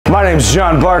My name's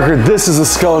John Barker, this is the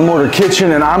Skull and Mortar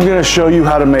Kitchen, and I'm gonna show you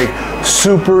how to make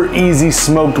super easy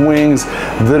smoked wings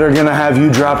that are gonna have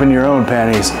you dropping your own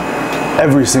panties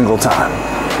every single time.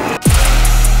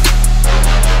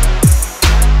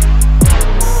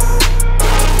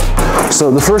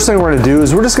 So the first thing we're gonna do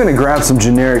is we're just gonna grab some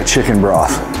generic chicken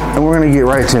broth, and we're gonna get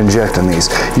right to injecting these.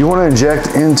 You wanna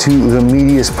inject into the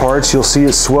meatiest parts. You'll see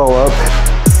it swell up.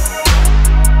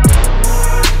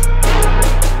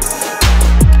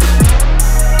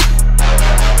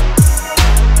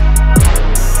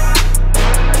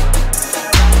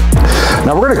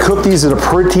 Now we're gonna cook these at a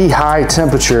pretty high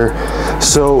temperature,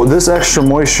 so this extra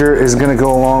moisture is gonna go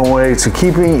a long way to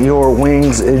keeping your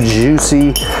wings as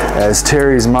juicy as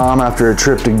Terry's mom after a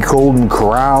trip to Golden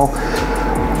Corral.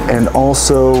 And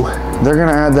also, they're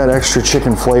gonna add that extra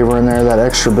chicken flavor in there, that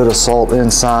extra bit of salt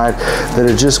inside that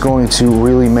are just going to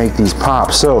really make these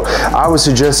pop. So I would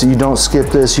suggest that you don't skip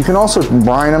this. You can also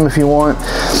brine them if you want,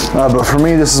 but for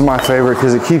me, this is my favorite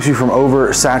because it keeps you from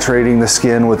over-saturating the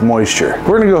skin with moisture.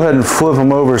 We're gonna go ahead and flip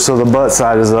them over so the butt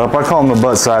side is up. I call them the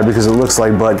butt side because it looks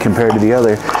like butt compared to the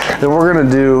other. Then we're gonna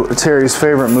do Terry's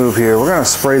favorite move here. We're gonna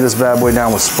spray this bad boy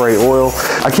down with spray oil.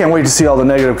 I can't wait to see all the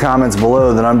negative comments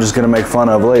below that I'm just gonna make fun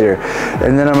of later.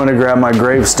 And then I'm gonna grab my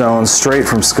gravestones straight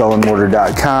from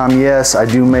skullandmortar.com. Yes, I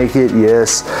do make it.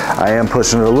 Yes, I am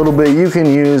pushing it a little bit. You can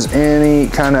use any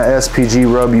kind of SPG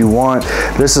rub you want.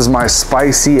 This is my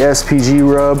spicy SPG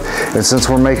rub, and since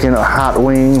we're making hot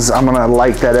wings, I'm gonna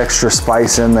like that extra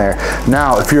spice in there.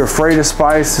 Now, if you're afraid of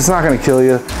spice, it's not gonna kill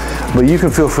you, but you can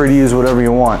feel free to use whatever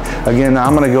you want. Again,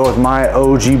 I'm gonna go with my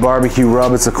OG barbecue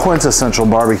rub. It's a quintessential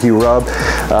barbecue rub,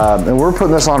 and we're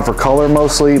putting this on for color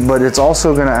mostly, but it's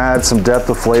also gonna add some depth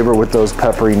of flavor with those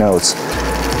peppery notes.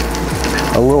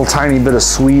 A little tiny bit of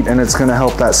sweet, and it's gonna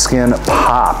help that skin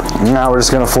pop. Now we're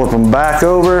just gonna flip them back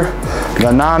over,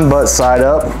 the non-butt side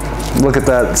up. Look at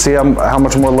that, see how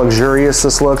much more luxurious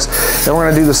this looks? And we're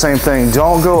gonna do the same thing.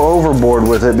 Don't go overboard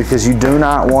with it because you do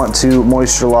not want to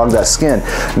moisture log that skin.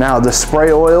 Now the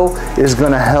spray oil is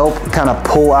gonna help kind of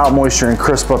pull out moisture and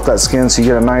crisp up that skin so you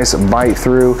get a nice bite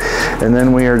through. And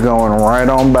then we are going right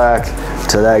on back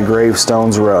to that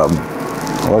Gravestones rub.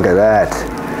 Look at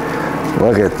that.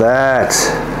 Look at that.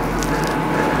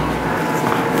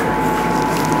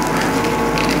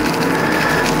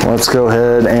 Let's go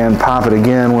ahead and pop it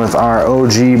again with our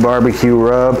OG barbecue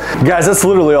rub. Guys, that's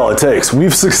literally all it takes.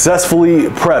 We've successfully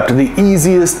prepped the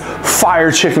easiest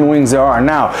fire chicken wings there are.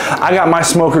 Now, I got my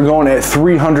smoker going at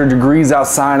 300 degrees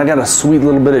outside. I got a sweet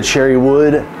little bit of cherry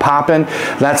wood popping.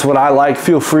 That's what I like.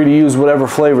 Feel free to use whatever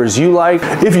flavors you like.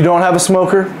 If you don't have a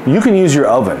smoker, you can use your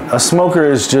oven. A smoker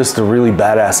is just a really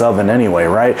badass oven anyway,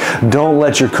 right? Don't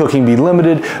let your cooking be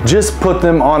limited. Just put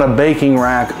them on a baking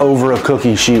rack over a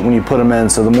cookie sheet when you put them in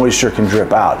so the moisture can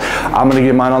drip out. I'm gonna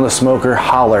get mine on the smoker.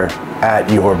 Holler at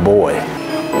your boy.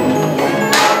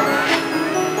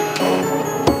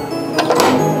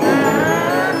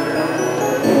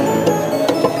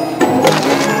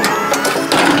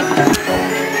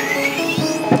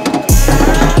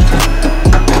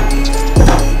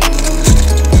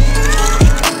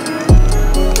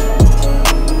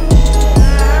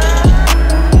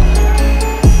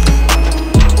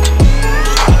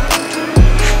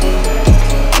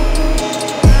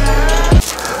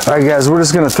 All right, guys, we're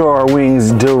just gonna throw our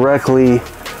wings directly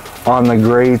on the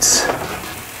grates.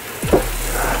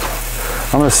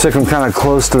 I'm gonna stick them kind of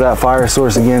close to that fire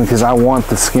source again because I want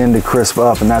the skin to crisp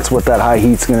up, and that's what that high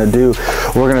heat's gonna do.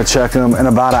 We're gonna check them in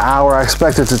about an hour. I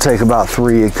expect it to take about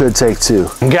 3. It could take 2.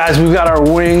 And guys, we've got our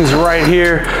wings right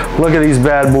here. Look at these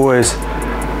bad boys.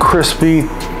 Crispy,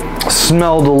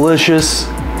 smell delicious.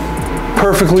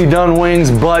 Perfectly done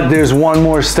wings, but there's one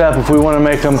more step if we want to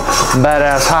make them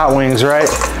badass hot wings, right?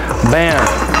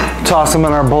 Bam, toss them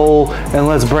in our bowl, and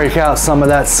let's break out some of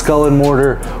that Skull and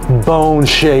Mortar bone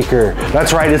shaker.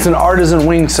 That's right, it's an artisan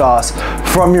wing sauce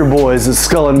from your boys at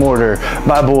Skull and Mortar.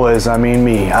 By boys, I mean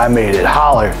me. I made it.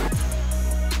 Holler.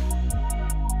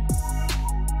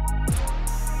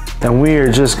 And we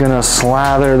are just gonna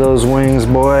slather those wings,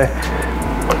 boy.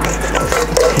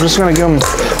 I'm just gonna give them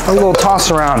a little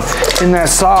toss around in that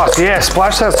sauce. Yeah,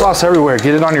 splash that sauce everywhere.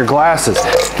 Get it on your glasses.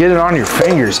 Get it on your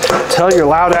fingers. Tell your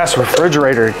loud ass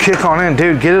refrigerator to kick on in.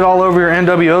 Dude, get it all over your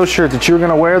NWO shirt that you were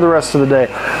gonna wear the rest of the day.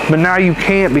 But now you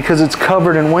can't because it's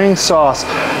covered in wing sauce.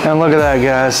 And look at that,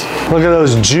 guys. Look at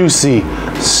those juicy,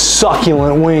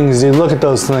 succulent wings, dude. Look at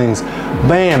those things.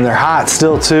 Bam, they're hot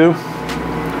still too.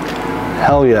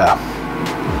 Hell yeah.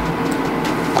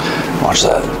 Watch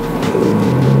that.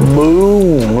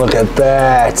 Boom, look at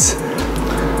that.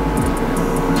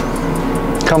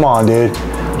 Come on, dude.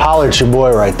 holler at your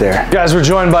boy right there. Guys, we're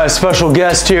joined by a special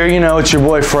guest here. You know, it's your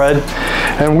boy Fred.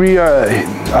 And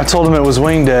I told him it was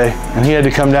wing day, and he had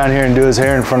to come down here and do his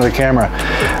hair in front of the camera.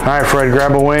 All right, Fred,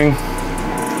 grab a wing.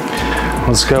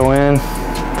 Let's go in.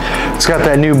 It's got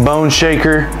that new bone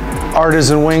shaker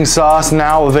artisan wing sauce,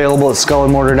 now available at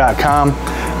skullandmortar.com.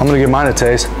 I'm gonna give mine a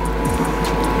taste.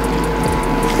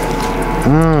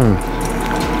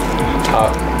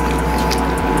 Hot.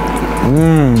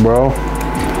 Bro.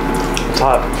 It's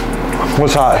hot.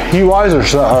 What's hot? Heat-wise or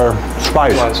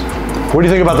spice? Heat-wise. What do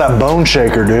you think about that bone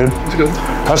shaker, dude? It's good.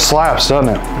 That slaps, doesn't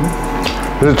it?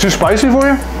 Is it too spicy for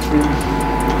you?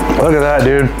 Look at that,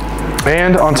 dude.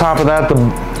 And on top of that, the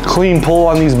clean pull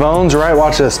on these bones, right?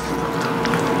 Watch this.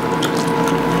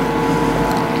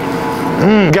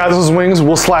 Guys, those wings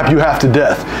will slap you half to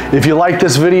death. If you like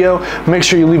this video, make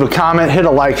sure you leave a comment, hit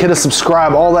a like, hit a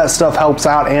subscribe. All that stuff helps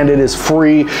out, and it is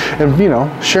free. And, you know,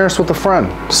 share us with a friend.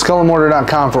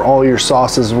 Skullandmortar.com for all your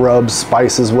sauces, rubs,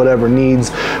 spices, whatever needs.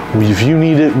 If you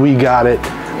need it, we got it.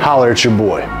 Holler at your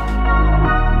boy.